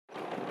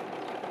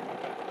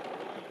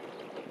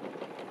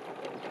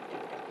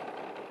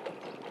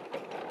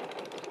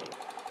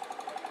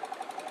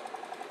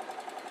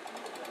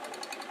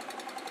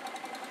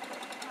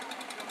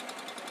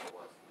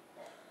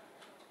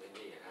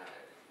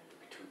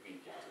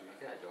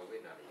တော်ဝိ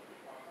နာလေး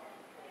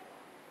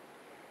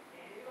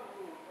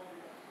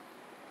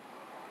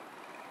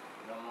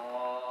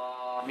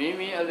မိ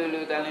မိအလူ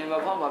လူတန်လင်းမ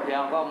ဖောက်မ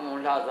ပြောင်းကောင်းမွ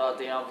န်လှသော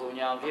တရားပူ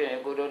ညာဖြင့်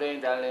ကုတုဒိန်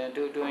တန်လင်း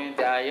ထုတွင်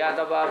တာယ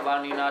တပပါ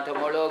ဏိနာသ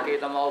မလောကေ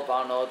သမောပ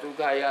န္နောဒုက္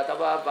ခယတ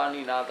ပပါ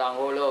ဏိနာတံ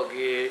ဟောလော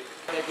ကေ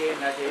တကေ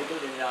နတေတု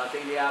ဒိညာသိ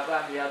လျာပ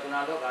မြာသနာ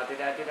လောကတေ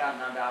တတိရ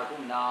နန္တာကု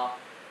နာ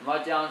မ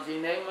ကြောင်စီ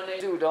နေမနေ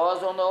စုတော်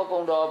ဆုံးသော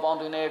ကုံတော်ပေါင်း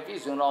သူနှင့်ပြ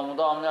ည့်စုံတော်မူ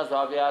သောမြတ်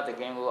စွာဘုရားသ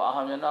ခင်ကိုအာဟ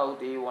မြတ်ဥ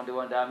တီဝန္တဝ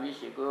န္တာမိ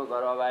ရှိကိုက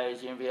ရောပါ၏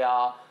ရှင်ဘု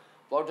ရား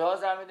ဗုဒ္ဓ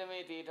သာမိတမိ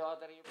တိထော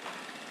တရိ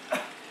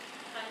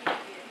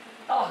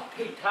အော်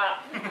ခိထာ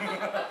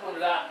ပု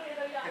လာ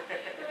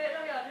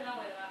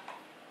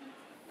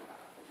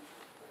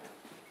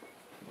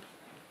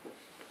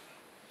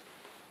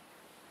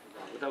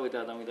ဝိတဝိတ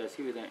တောင်းဝိတစိ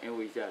ဝိတံအ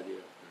ဝိဇ္ဇာတိ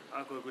အ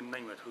ကိုကနို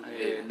င်မှာထူး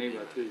နိုင်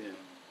မှာထူးခြင်း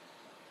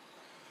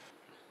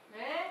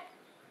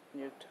ည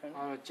ထန်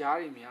ကြား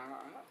ရများ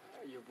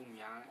ရုပ်ပူ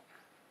များ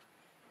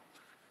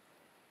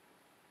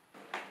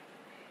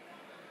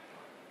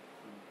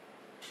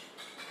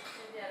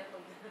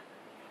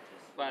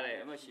ပါတယ်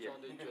အမရှိအ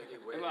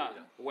မ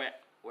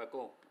ဝက်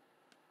ကုန်း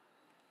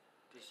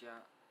တ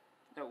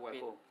ရားဝက်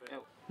ကုန်း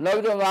နော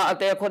က်တော့မှအ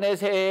သက်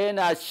80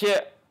နာရှ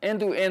စ်အင်း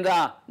သူအင်း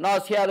သားနော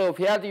က်ဆရာတို့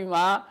ဖျားတီ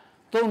မှာ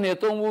3 နှစ်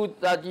 3 ခု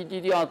တာကြီး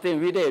ကြီးအောင်သင်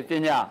ပြီးတဲ့ပ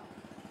ညာ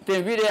သ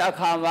င်ပြီးတဲ့အ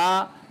ခါမှာ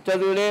ကျ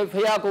လူလေး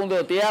ဖျားကုန်း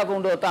တို့တရားကု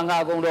န်းတို့တန်ခါ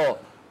ကုန်းတို့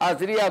အာ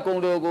စရိယကု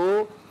န်းတို့ကို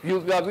ယူ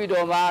ပြပြီး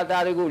တော့မှဒါ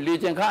တွေကိုလေ့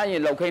ကျင့်ခါအရ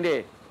င်လောက်ခိုင်းတ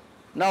ယ်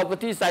နောက်ပ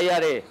ฏิဆိုင်ရ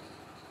တယ်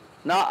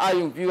နောက်အာ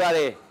ယုံပြရတ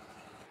ယ်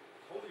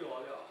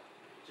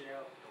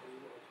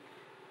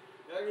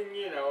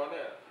你呢？我呢？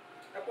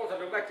那报上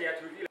都把接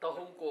出去了。都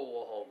红过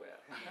我好呗。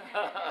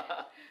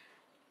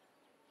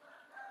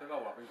这个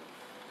我不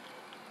懂。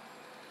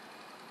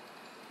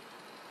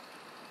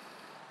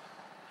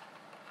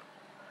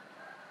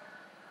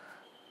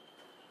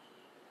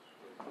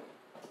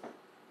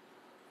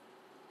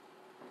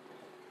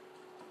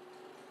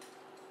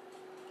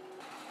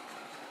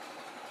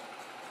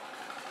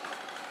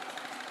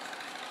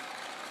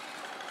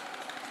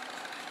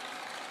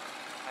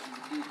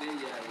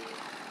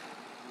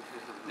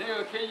那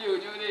个开油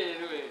牛的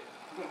对。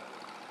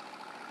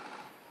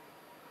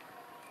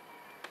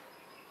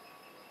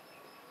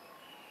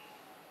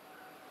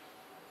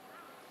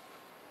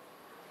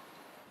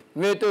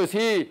မြေတု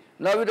စီ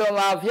နောက်ပြီးတော့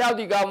မှာဖျောက်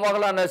တိကမောက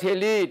လ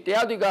24တ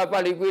ရားတိကပါ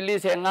ဠိကွေ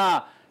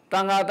45တ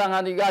န်ခါ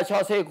တိက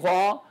60ခွ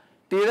န်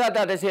တေရတ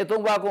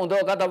33ပါးကုန်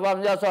သောကတ္တပ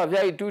မြတ်စွာဘု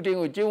ရား၏တူတင်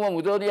ကိုကျင့်ဝတ်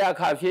မှုသောတရား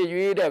ခါဖြစ်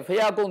၍တဲ့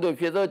ဖျားကုံတို့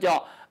ဖြစ်သောကြော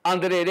င့်အန္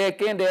တရာယ်တဲ့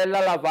ကင်းတယ်လှ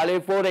လှပါလေ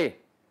ဖိုးတယ်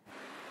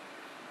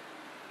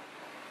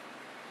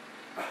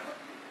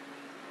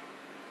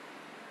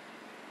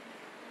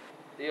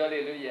တရား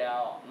လေးလူရအော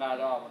င်ငါ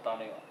တော့မတောင်း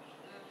နိုင်ပါ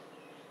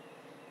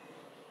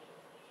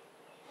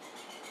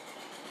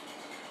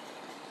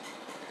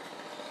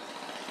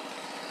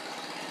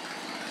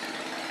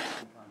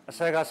အစ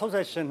က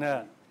68နဲ့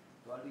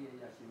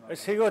အ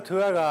စီကို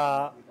ထွေးက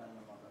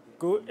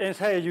ကိုအင်း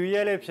ဆိုင်ယူ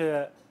ရဲလေးဖြစ်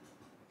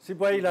စီ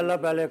ပွားရေးလာ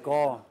ပါလေ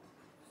ကော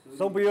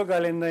စုံပြရက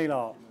လည်းနေ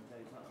တော့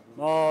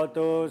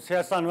တော့ဆ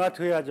ရာဆန်ဝ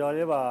ထွေးရကြော်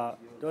လေးပါ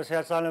တော့ဆ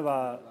ရာဆန်လေးပါ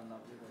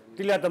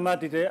တိလတမ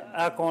တိတဲ့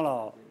အကွန်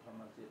တော့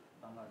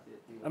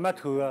အမ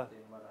ထူရမ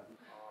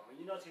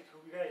င်းတို့စီထူ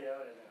ရရတယ်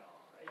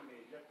အဲ့မေ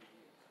လက်ပြီး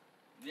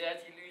မြတ်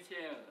ကြီးလူချ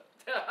င်း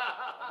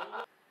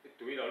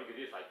တွေ့တော့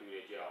ဒီဆိုင်တွေ့ရ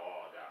ကြအော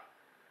င်ဒါ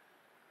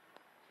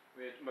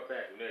မပဲ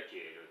ဘူးနဲ့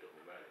ကျေလို့တော့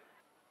မှလည်း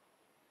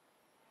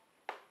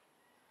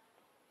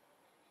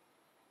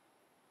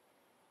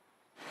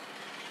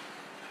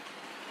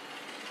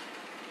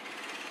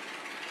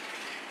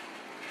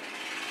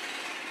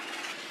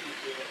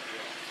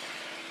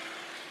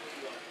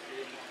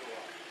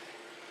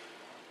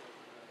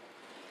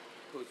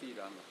ထိုစီ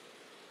တာမှာ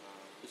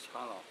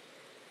ချားတော့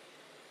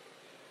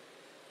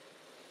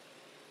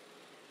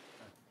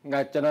ငါ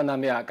ကျွန်တော်နာ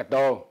မည်က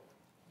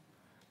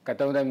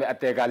တုံးတဲ့မြအ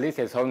တဲကလေး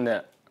စေဆုံး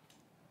နဲ့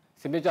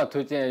စမကြောက်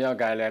ထွေးချင်းရောက်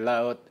ကလည်းလာ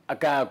အ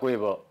ကာအကွေး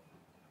ပေါ့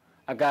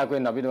အကာအ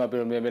ကွေးနောက်ပြီးတော့ပြ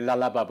ည်မြေ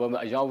လာပါပေါ့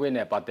အယောင်ဝင်း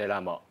နဲ့ပါတယ်လာ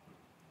မော့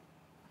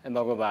အဲ့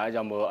တော့ကပါအ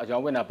ကြောင်းမို့အယော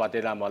င်ဝင်းနဲ့ပါတ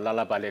ယ်လာမော့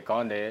လာပါလေကော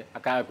င်းတယ်အ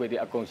ကာအကွေးဒီ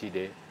အကုန်ရှိတ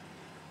ယ်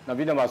နောက်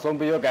ပြီးတော့ဆုံး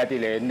ပြရောက်ကတ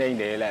ည်းလည်းနေ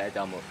နေလဲအ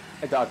ကြောင်းမို့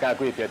အဲ့တော့အကာအ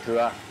ကွေးပြထွေး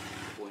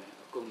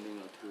အကုန်နေ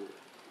တော့ထွေး